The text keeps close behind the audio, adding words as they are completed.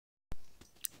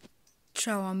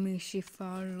Ciao amici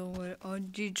follower,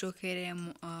 oggi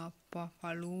giocheremo a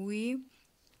Papalui.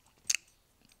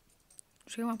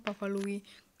 Giochiamo a Papalui.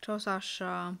 Ciao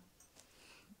Sasha.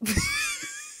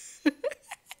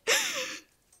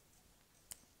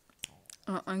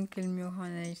 Anche il mio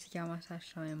cane si chiama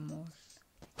Sasha è morto.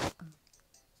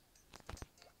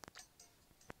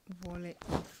 Vuole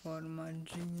il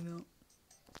formaggino.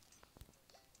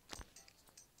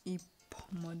 I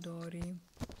pomodori.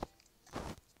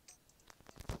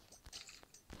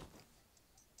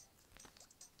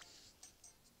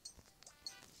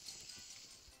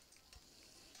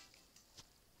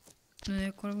 Non è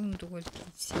ancora venuto quel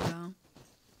tizio là.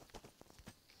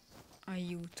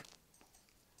 Aiuto.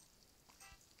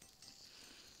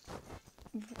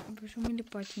 Facciamo le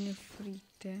patine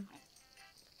fritte.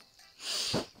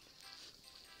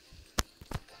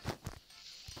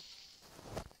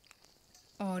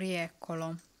 Oh,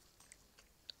 rieccolo.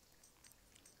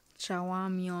 Ciao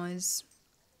amios.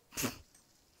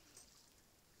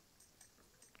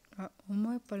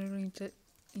 Ormai parlerò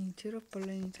intero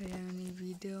parlo in italiano nei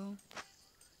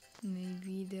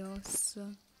videos,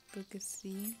 perché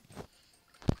sì.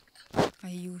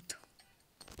 Aiuto.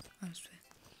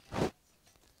 Aspetta.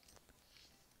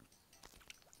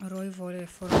 Roy vuole il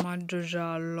formaggio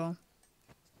giallo.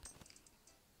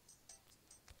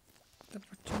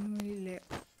 Facciamoli le...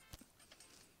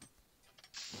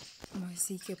 Ma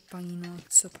sì, che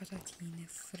paninozzo, patatine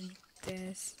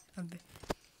fritte. Vabbè.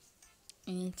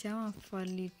 Iniziamo a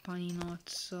fargli il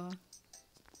paninozzo.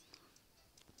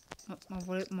 Ma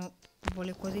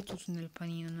vuole quasi tutto nel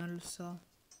panino, non lo so.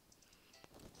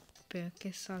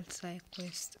 Perché salsa è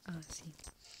questa? Ah sì.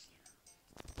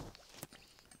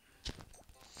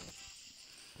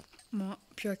 Ma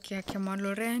più che a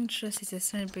chiamarlo ranch si sa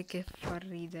sempre che fa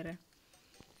ridere.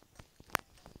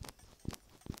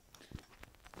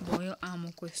 Boh, io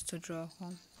amo questo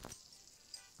gioco.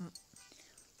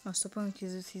 Ma sto poi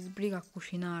si sbriga a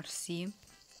cucinarsi.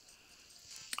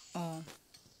 Oh,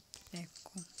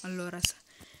 ecco. Allora,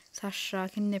 Sasha,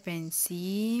 che ne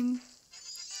pensi?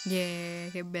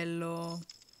 Yeah, che bello.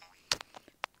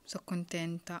 Sono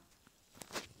contenta.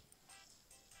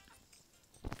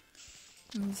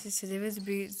 Si deve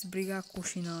sbrigare a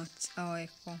cucinarsi. Oh,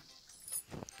 ecco.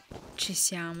 Ci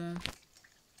siamo.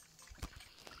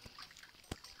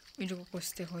 Io gioco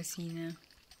queste cosine.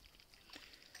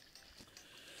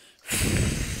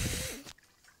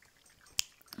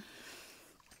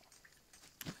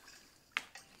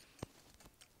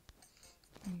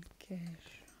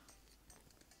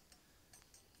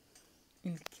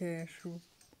 Il ketchup.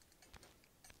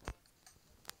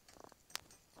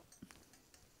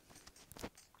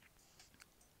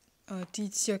 Oh,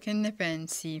 tizio, che ne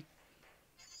pensi?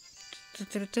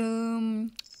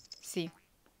 Sì.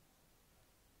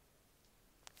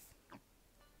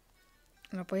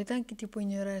 Ma potete anche tipo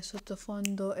ignorare il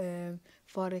sottofondo e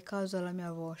fare caso alla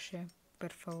mia voce,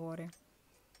 per favore.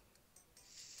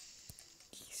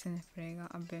 Chi se ne frega,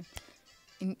 vabbè.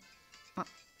 Ma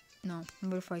no, non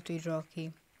ve lo fai i tuoi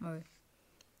giochi. Vabbè.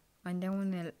 Andiamo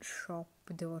nel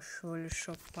shop, devo solo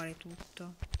shoppare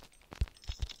tutto.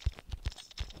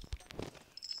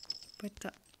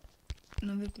 Aspetta,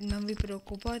 non vi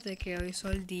preoccupate che ho i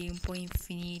soldi un po'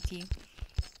 infiniti.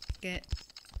 Che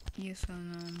io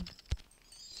sono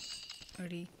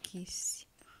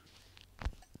ricchissima.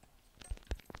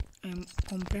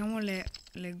 Compriamo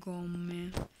le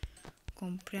gomme.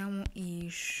 Compriamo i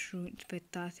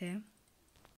aspettate.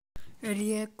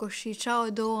 Rieccoci, ciao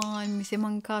Doan, mi sei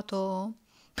mancato?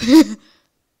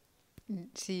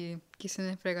 Sì, chi se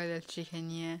ne frega del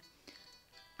chicken.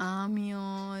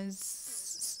 Amios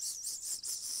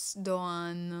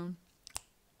Doan.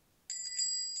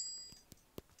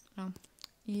 No,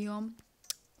 io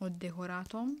ho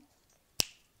decorato.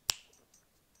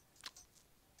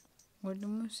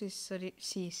 Guardiamo se sta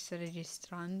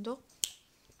registrando.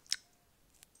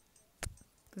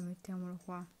 Poi mettiamolo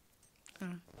qua.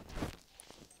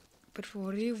 Per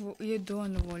favore, io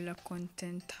Doan voglio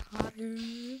accontentarlo.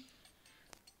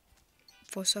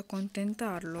 Posso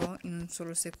accontentarlo in un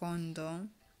solo secondo?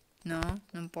 No,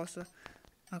 non posso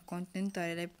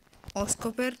accontentare le... Ho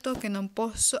scoperto che non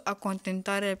posso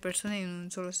accontentare le persone in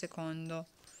un solo secondo.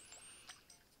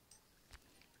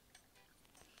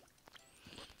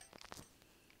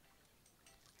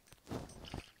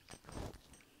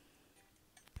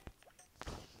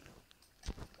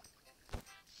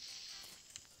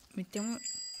 Mettiamo...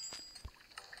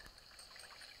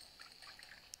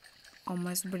 Oh,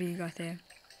 ma sbrigate.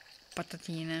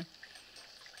 Patatine.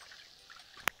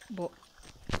 Boh.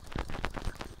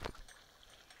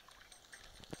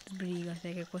 Sbrigati.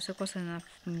 guardate che questa cosa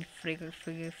mi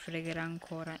fregherà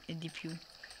ancora e di più.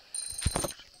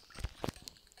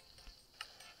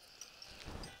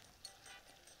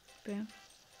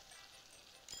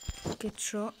 Che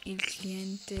c'ho il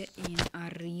cliente in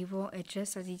arrivo e c'è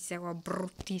sta tizia qua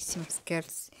bruttissima,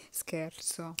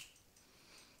 scherzo,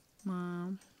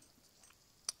 ma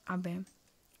vabbè,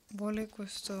 vuole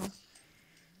questo,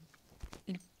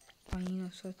 il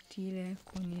panino sottile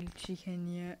con il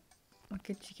cheeseria. Ma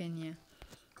che cheeseria?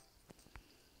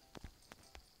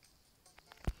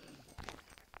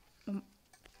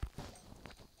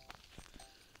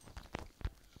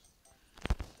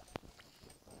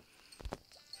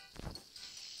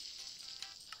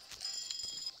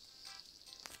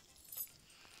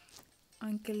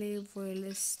 Anche lei vuole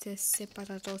le stesse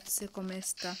patatozze come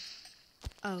sta.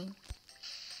 Oh,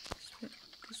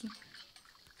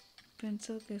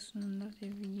 penso che sono andate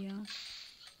via.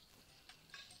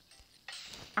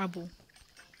 Ah boh.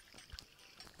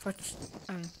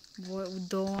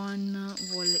 Don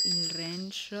vuole il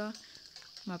ranch,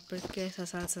 ma perché questa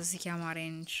salsa si chiama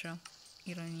ranch?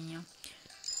 Ironia.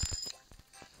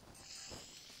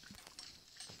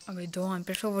 Vabbè, Don,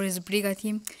 per favore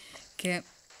sbrigati che...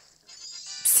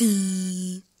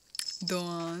 Sì,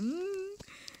 Don.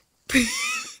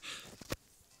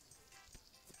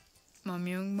 Ma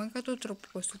mi è mancato troppo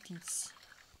questo tizio.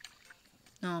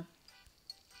 No.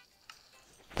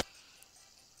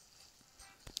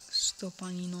 Sto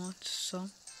paninozzo.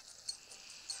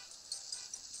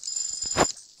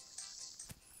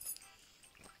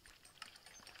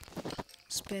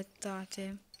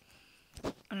 Aspettate.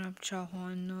 Allora, ciao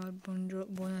Honor,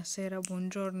 buonasera,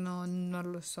 buongiorno,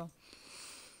 non lo so.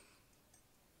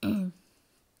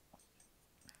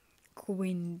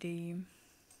 Quindi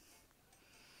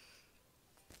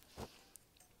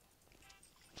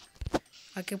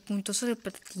a che punto sono le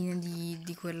patatine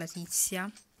di quella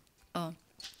tizia? Oh.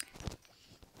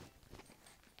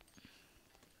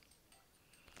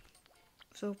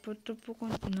 Sono purtroppo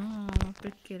no, ma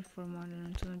perché il formaggio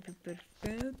non sono più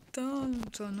perfetta? Non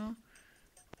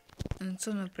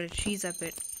sono precisa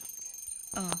per...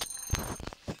 Oh.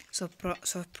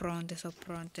 Sono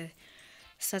pronte.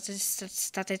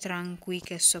 State tranquilli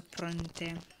che sono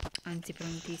pronte. Anzi,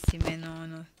 prontissime,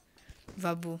 no.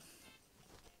 Vabbè.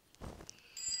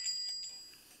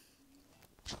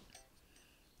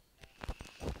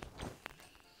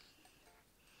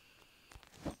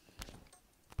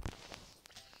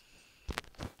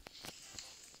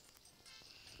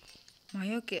 Ma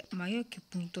io a che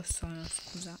punto sono,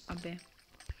 scusa? Vabbè.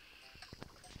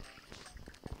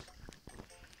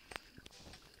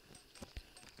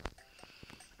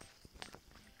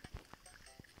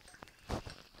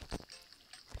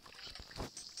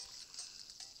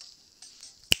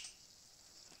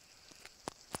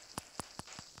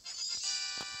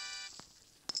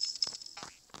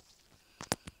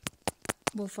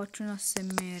 Boh, faccio un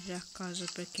ASMR a caso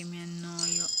perché mi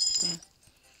annoio.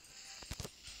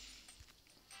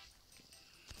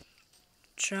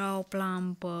 Ciao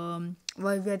Plump,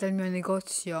 vai via dal mio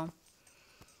negozio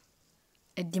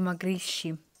e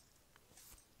dimagrisci.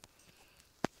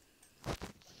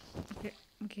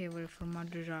 Che vuole il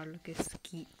formaggio giallo, che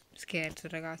scherzo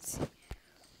ragazzi.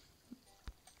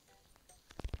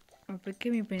 Ma perché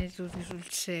mi prendete tutti sul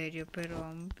serio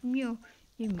però? Io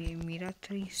mi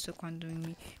rattristo quando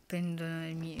mi prendono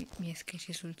i miei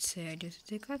sketch sul serio.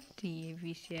 Siete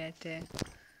cattivi, siete.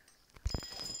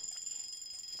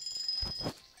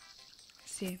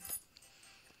 Sì.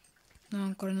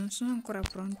 No, non sono ancora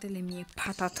pronte le mie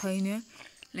patatine.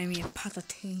 I miei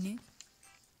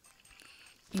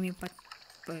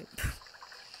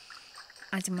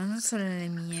anzi, ma non sono le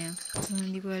mie, sono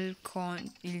di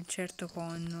il certo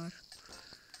Connor.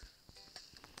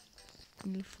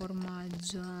 Il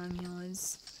formaggio,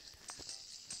 amios.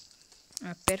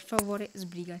 Per favore,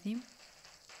 sbrigati.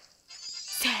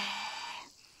 Sì.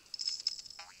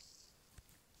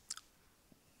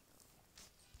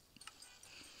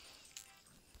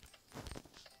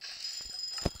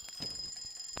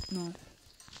 No.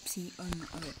 Sì o no,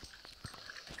 vabbè.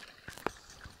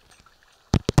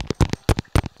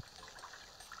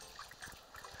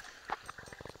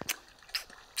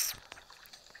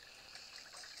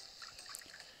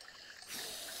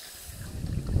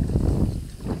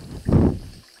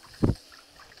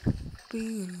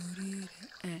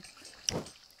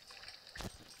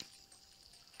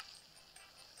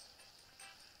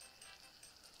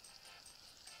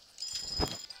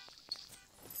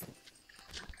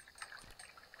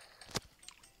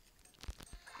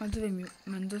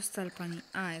 Ma dove sta il panino?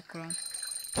 Ah, eccolo.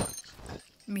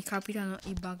 Mi capitano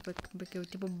i bug perché è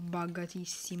tipo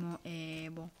buggatissimo e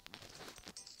boh.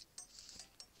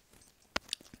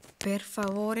 Per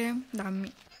favore,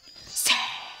 dammi. Sì.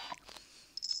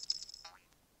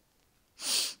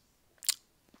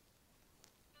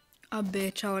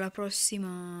 Vabbè, ciao, alla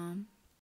prossima.